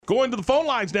Going to the phone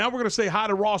lines now. We're going to say hi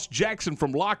to Ross Jackson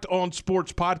from Locked On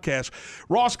Sports Podcast.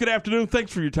 Ross, good afternoon.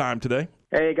 Thanks for your time today.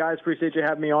 Hey, guys. Appreciate you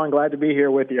having me on. Glad to be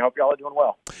here with you. Hope y'all are doing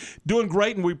well. Doing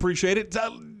great, and we appreciate it.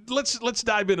 Let's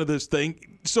dive into this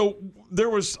thing. So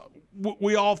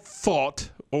we all thought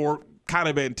or kind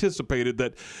of anticipated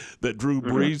that Drew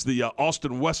Brees, the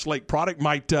Austin Westlake product,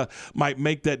 might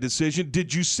make that decision.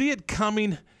 Did you see it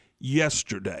coming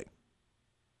yesterday?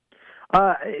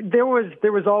 There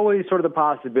was always sort of the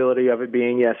possibility of it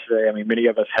being yesterday. I mean, many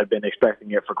of us had been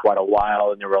expecting it for quite a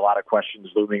while, and there were a lot of questions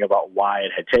looming about why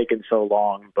it had taken so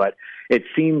long. But it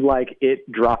seemed like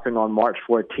it dropping on March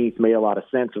 14th made a lot of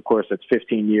sense. Of course, it's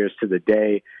 15 years to the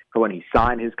day for when he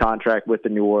signed his contract with the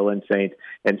New Orleans Saints.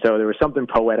 And so there was something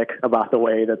poetic about the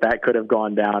way that could have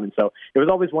gone down. And so it was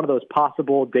always one of those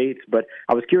possible dates, but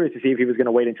I was curious to see if he was going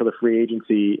to wait until the free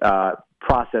agency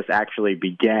process actually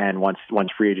began once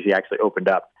free agency actually opened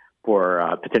up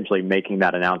for potentially making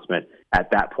that announcement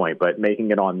at that point. But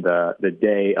making it on the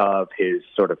day of his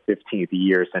sort of 15th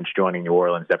year since joining New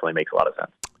Orleans definitely makes a lot of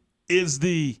sense. Is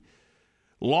the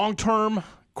long-term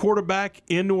quarterback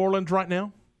in New Orleans right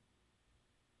now?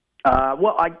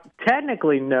 Well, I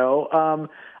technically no.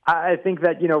 I think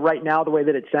that, right now the way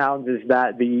that it sounds is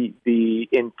that the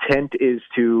intent is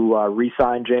to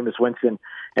re-sign Jameis Winston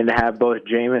and to have both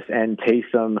Jameis and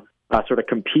Taysom sort of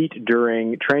compete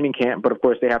during training camp. But, of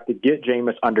course, they have to get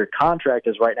Jameis under contract,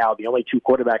 as right now the only two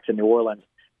quarterbacks in New Orleans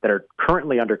that are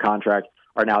currently under contract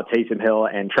are now Taysom Hill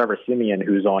and Trevor Siemian,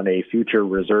 who's on a future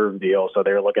reserve deal. So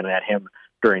they're looking at him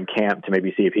during camp to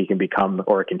maybe see if he can become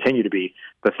or continue to be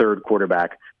the third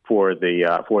quarterback for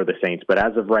the Saints. But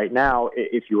as of right now,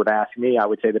 if you would ask me, I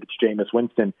would say that it's Jameis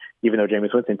Winston, even though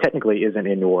Jameis Winston technically isn't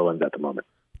in New Orleans at the moment.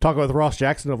 Talking with Ross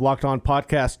Jackson of Locked On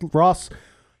Podcast. Ross,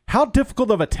 how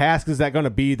difficult of a task is that going to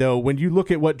be, though, when you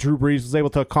look at what Drew Brees was able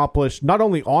to accomplish, not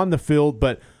only on the field,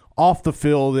 but off the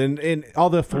field and all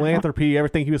the philanthropy,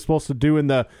 everything he was supposed to do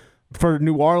for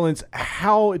New Orleans?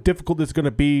 How difficult is it going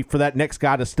to be for that next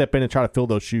guy to step in and try to fill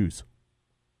those shoes?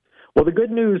 Well, the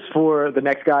good news for the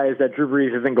next guy is that Drew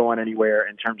Brees isn't going anywhere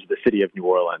in terms of the city of New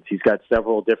Orleans. He's got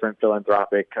several different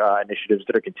philanthropic initiatives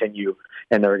that are continue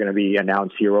and that are going to be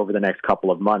announced here over the next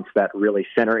couple of months that really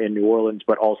center in New Orleans,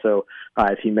 but also,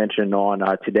 as he mentioned on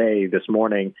this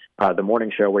morning, the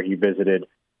morning show where he visited,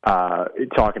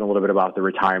 talking a little bit about the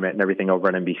retirement and everything over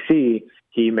at NBC,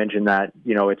 he mentioned that,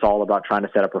 it's all about trying to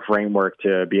set up a framework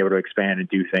to be able to expand and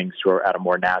do things at a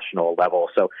more national level.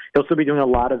 So he'll still be doing a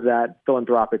lot of that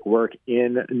philanthropic work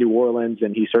in New Orleans,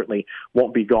 and he certainly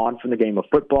won't be gone from the game of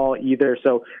football either.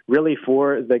 So really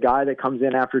for the guy that comes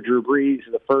in after Drew Brees,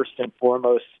 the first and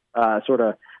foremost sort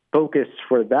of focus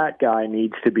for that guy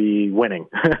needs to be winning.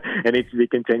 It needs to be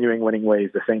continuing winning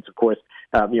ways. The Saints, of course,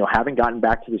 haven't gotten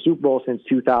back to the Super Bowl since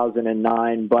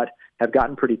 2009, but have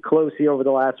gotten pretty close here over the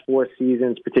last 4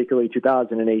 seasons, particularly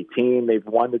 2018. They've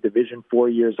won the division 4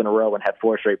 years in a row and had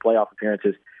 4 straight playoff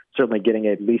appearances. Certainly getting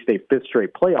at least a 5th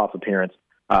straight playoff appearance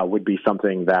would be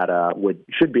something that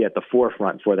should be at the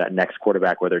forefront for that next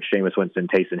quarterback, whether it's Jameis Winston,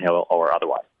 Taysom Hill, or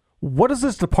otherwise. What does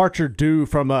this departure do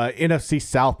from a NFC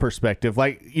South perspective?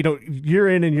 Like, year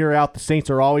in and year out, the Saints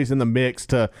are always in the mix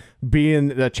to being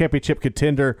the championship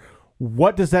contender.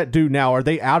 What does that do now? Are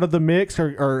they out of the mix,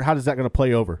 or how is that going to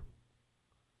play over?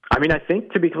 I mean, I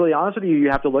think, to be completely honest with you, you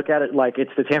have to look at it like it's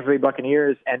the Tampa Bay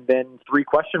Buccaneers and then 3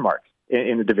 question marks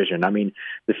in the division. I mean,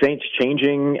 the Saints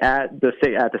changing at the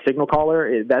signal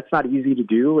caller, that's not easy to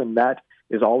do, and that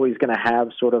is always going to have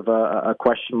sort of a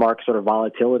question mark sort of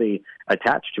volatility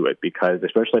attached to it, because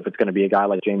especially if it's going to be a guy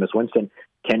like Jameis Winston,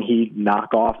 can he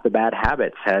knock off the bad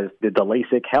habits? Did the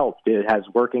LASIK help? Has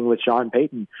working with Sean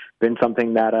Payton been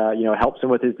something that helps him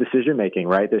with his decision making?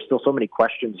 Right? There's still so many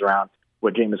questions around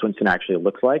what Jameis Winston actually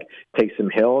looks like.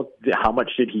 Taysom Hill, how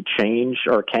much did he change,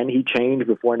 or can he change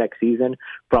before next season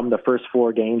from the first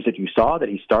 4 games that you saw that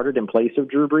he started in place of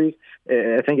Drew Brees?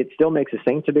 I think it still makes the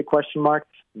Saints a big question mark.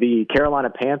 The Carolina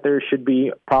Panthers should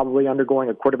be probably undergoing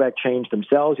a quarterback change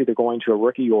themselves, either going to a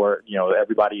rookie or,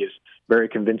 everybody is very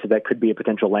convinced that could be a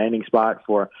potential landing spot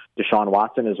for Deshaun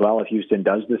Watson as well if Houston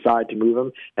does decide to move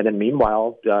him. And then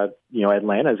meanwhile,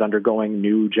 Atlanta is undergoing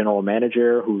new general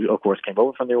manager who, of course, came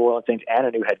over from the New Orleans Saints and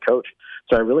a new head coach.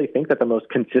 So I really think that the most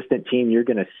consistent team you're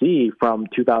going to see from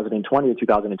 2020 to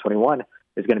 2021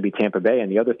 is going to be Tampa Bay,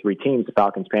 and the other 3 teams, the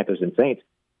Falcons, Panthers, and Saints,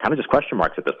 kind of just question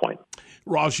marks at this point.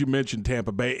 Ross, you mentioned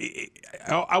Tampa Bay.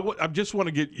 I just want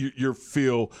to get your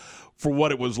feel for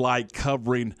what it was like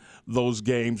covering those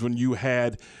games when you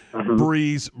had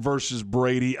Brees versus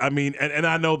Brady. I mean, and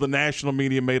I know the national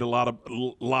media made a lot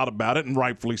about it, and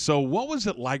rightfully so. What was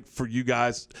it like for you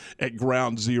guys at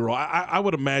Ground Zero? I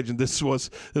would imagine this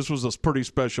was a pretty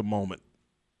special moment.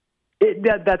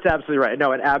 That's absolutely right.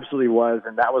 No, it absolutely was,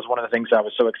 and that was one of the things I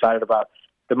was so excited about.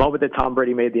 The moment that Tom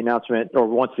Brady made the announcement, or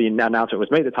once the announcement was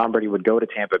made that Tom Brady would go to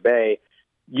Tampa Bay,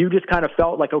 you just kind of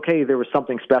felt like, okay, there was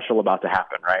something special about to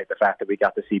happen, right? The fact that we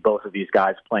got to see both of these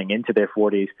guys playing into their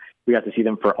 40s, we got to see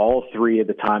them for all three of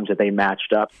the times that they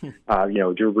matched up.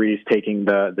 Drew Brees taking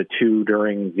the two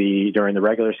during the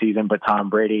regular season, but Tom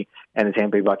Brady and the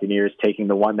Tampa Bay Buccaneers taking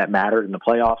the one that mattered in the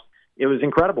playoffs. It was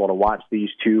incredible to watch these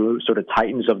two sort of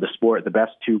titans of the sport, the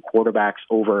best two quarterbacks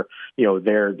over,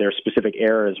 their specific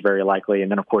eras very likely. And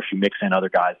then, of course, you mix in other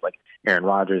guys like Aaron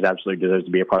Rodgers, absolutely deserves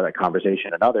to be a part of that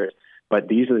conversation, and others. But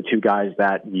these are the two guys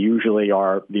that usually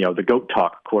are, the GOAT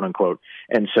talk, quote unquote.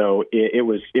 And so it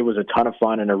was a ton of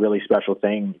fun and a really special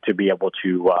thing to be able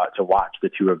to watch the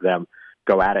two of them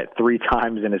go at it 3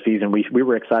 times in a season. We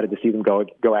were excited to see them go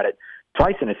at it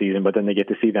twice in a season, but then they get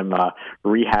to see them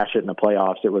rehash it in the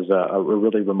playoffs. It was a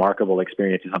really remarkable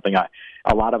experience, and something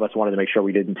a lot of us wanted to make sure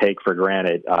we didn't take for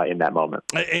granted in that moment.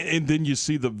 And then you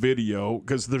see the video,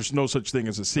 because there's no such thing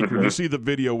as a secret. You see the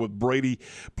video with Brady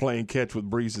playing catch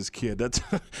with Brees' kid. That's,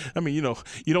 you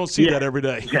don't see that every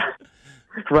day. Yeah.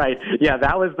 Right. Yeah,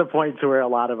 that was the point to where a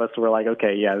lot of us were like,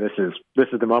 okay, yeah, this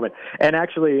is the moment. And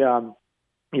actually,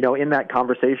 in that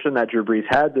conversation that Drew Brees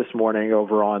had this morning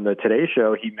over on the Today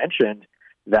Show, he mentioned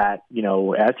that,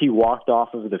 as he walked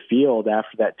off of the field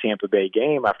after that Tampa Bay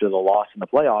game, after the loss in the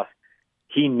playoffs,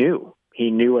 he knew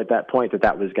at that point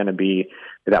that was going to be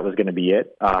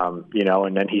it.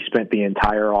 And then he spent the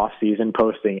entire off season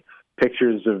posting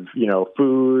pictures of,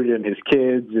 food and his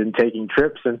kids and taking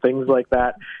trips and things like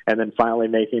that. And then finally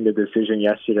making the decision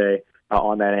yesterday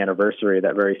on that anniversary,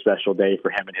 that very special day for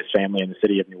him and his family in the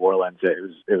city of New Orleans.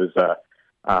 It was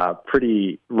a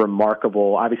pretty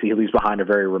remarkable. Obviously, he leaves behind a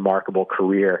very remarkable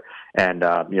career, and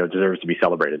deserves to be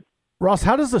celebrated. Ross,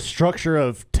 how does the structure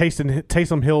of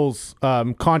Taysom Hill's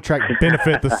contract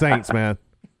benefit the Saints, man?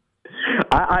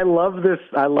 I love this.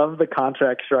 I love the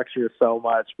contract structure so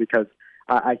much because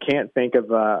I can't think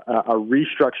of a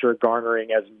restructure garnering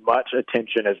as much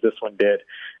attention as this one did.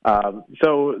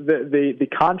 So the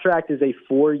contract is a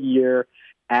 4-year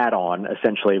add-on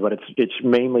essentially, but it's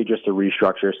mainly just a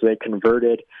restructure. So they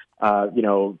converted,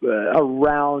 around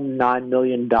 $9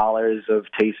 million of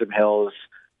Taysom Hill's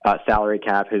salary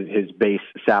cap, his base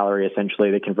salary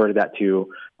essentially. They converted that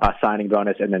to a signing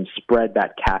bonus and then spread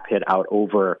that cap hit out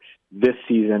over this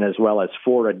season, as well as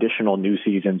 4 additional new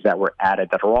seasons that were added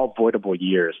that are all voidable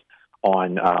years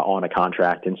on a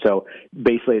contract. And so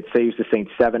basically it saves the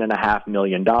Saints $7.5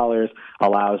 million,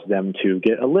 allows them to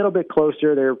get a little bit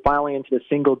closer. They're finally into the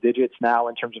single digits now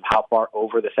in terms of how far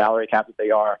over the salary cap that they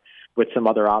are. With some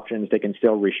other options, they can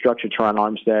still restructure Teron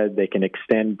Armstead. They can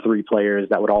extend 3 players.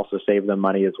 That would also save them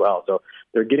money as well. So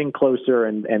they're getting closer,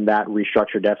 and that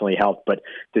restructure definitely helped. But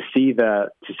to see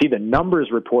the numbers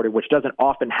reported, which doesn't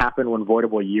often happen when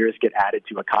voidable years get added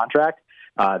to a contract,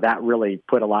 that really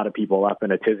put a lot of people up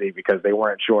in a tizzy because they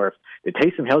weren't sure if did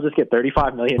Taysom Hill just get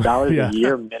 $35 million a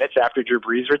year minutes after Drew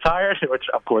Brees retired, which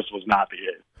of course was not the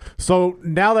case. So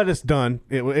now that it's done,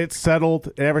 it's settled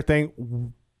and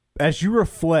everything. As you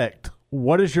reflect,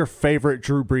 what is your favorite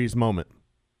Drew Brees moment?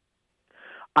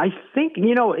 I think,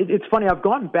 it's funny. I've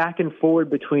gone back and forward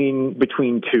between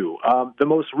 2. The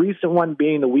most recent one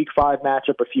being the Week 5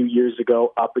 matchup a few years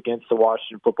ago up against the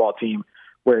Washington football team,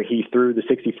 where he threw the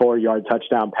 64-yard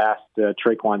touchdown pass to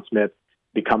Traquan Smith,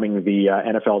 becoming the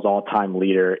NFL's all-time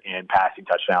leader in passing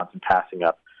touchdowns and passing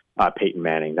up Peyton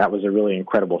Manning. That was a really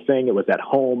incredible thing. It was at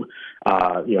home.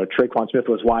 Traquan Smith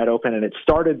was wide open, and it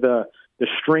started the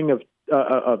string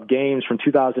of games from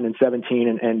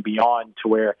 2017 and beyond to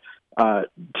where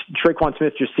Traquan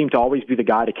Smith just seemed to always be the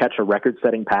guy to catch a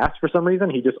record-setting pass for some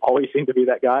reason. He just always seemed to be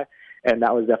that guy, and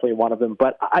that was definitely one of them.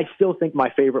 But I still think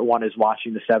my favorite one is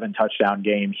watching the 7-touchdown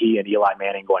game, he and Eli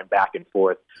Manning going back and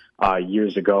forth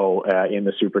years ago in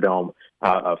the Superdome,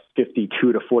 a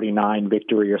 52-49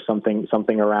 victory or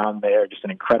something around there. Just an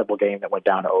incredible game that went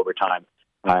down to overtime.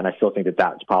 And I still think that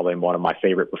that's probably one of my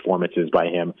favorite performances by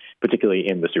him, particularly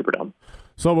in the Superdome.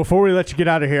 So before we let you get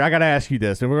out of here, I got to ask you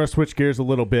this, and we're going to switch gears a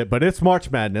little bit, but it's March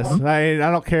Madness. I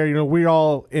don't care. We're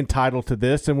all entitled to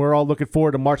this, and we're all looking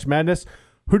forward to March Madness.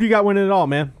 Who do you got winning it all,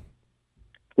 man?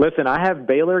 Listen, I have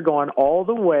Baylor going all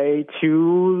the way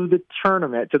to the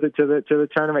tournament, to the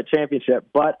tournament championship,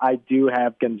 but I do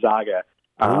have Gonzaga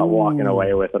walking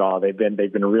away with it all. They've been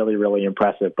really, really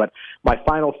impressive. But my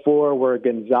final four were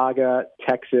Gonzaga,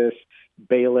 Texas,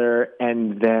 Baylor,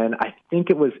 and then I think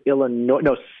it was Illinois.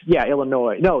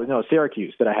 No,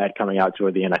 Syracuse that I had coming out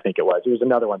toward the end. I think it was. It was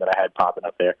another one that I had popping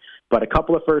up there. But a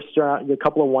couple of first round, a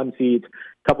couple of 1 seeds,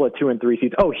 a couple of 2 and 3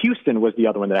 seeds. Oh, Houston was the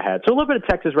other one that I had. So a little bit of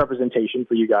Texas representation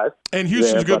for you guys. And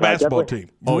Houston's a good basketball team.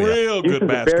 Real good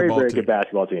basketball team. Very good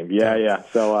basketball team. Yeah.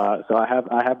 So I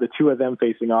have the two of them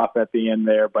facing off at the end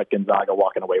there, but Gonzaga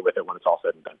walking away with it when it's all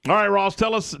said and done. All right, Ross,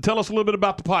 tell us a little bit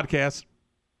about the podcast.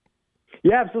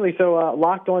 Yeah, absolutely. So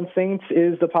Locked On Saints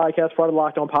is the podcast, part of the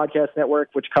Locked On Podcast Network,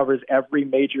 which covers every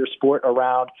major sport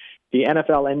around the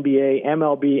NFL, NBA,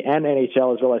 MLB, and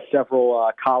NHL, as well as several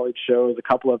college shows. A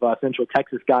couple of Central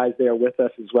Texas guys there with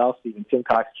us as well, Stephen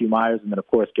Simcox, Q Myers, and then, of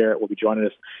course, Garrett will be joining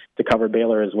us to cover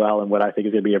Baylor as well, and what I think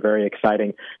is going to be a very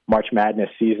exciting March Madness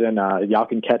season. Y'all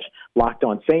can catch Locked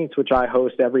On Saints, which I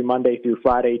host every Monday through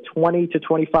Friday, 20 to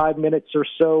 25 minutes or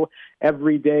so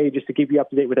every day, just to keep you up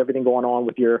to date with everything going on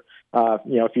with your,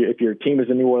 if your team is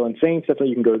the New Orleans Saints, definitely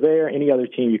you can go there. Any other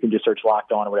team, you can just search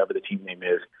Locked On or whatever the team name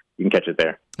is. You can catch it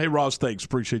there. Hey, Ross, thanks.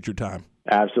 Appreciate your time.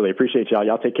 Absolutely. Appreciate y'all.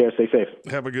 Y'all take care. Stay safe.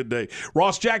 Have a good day.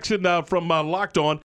 Ross Jackson from Locked On.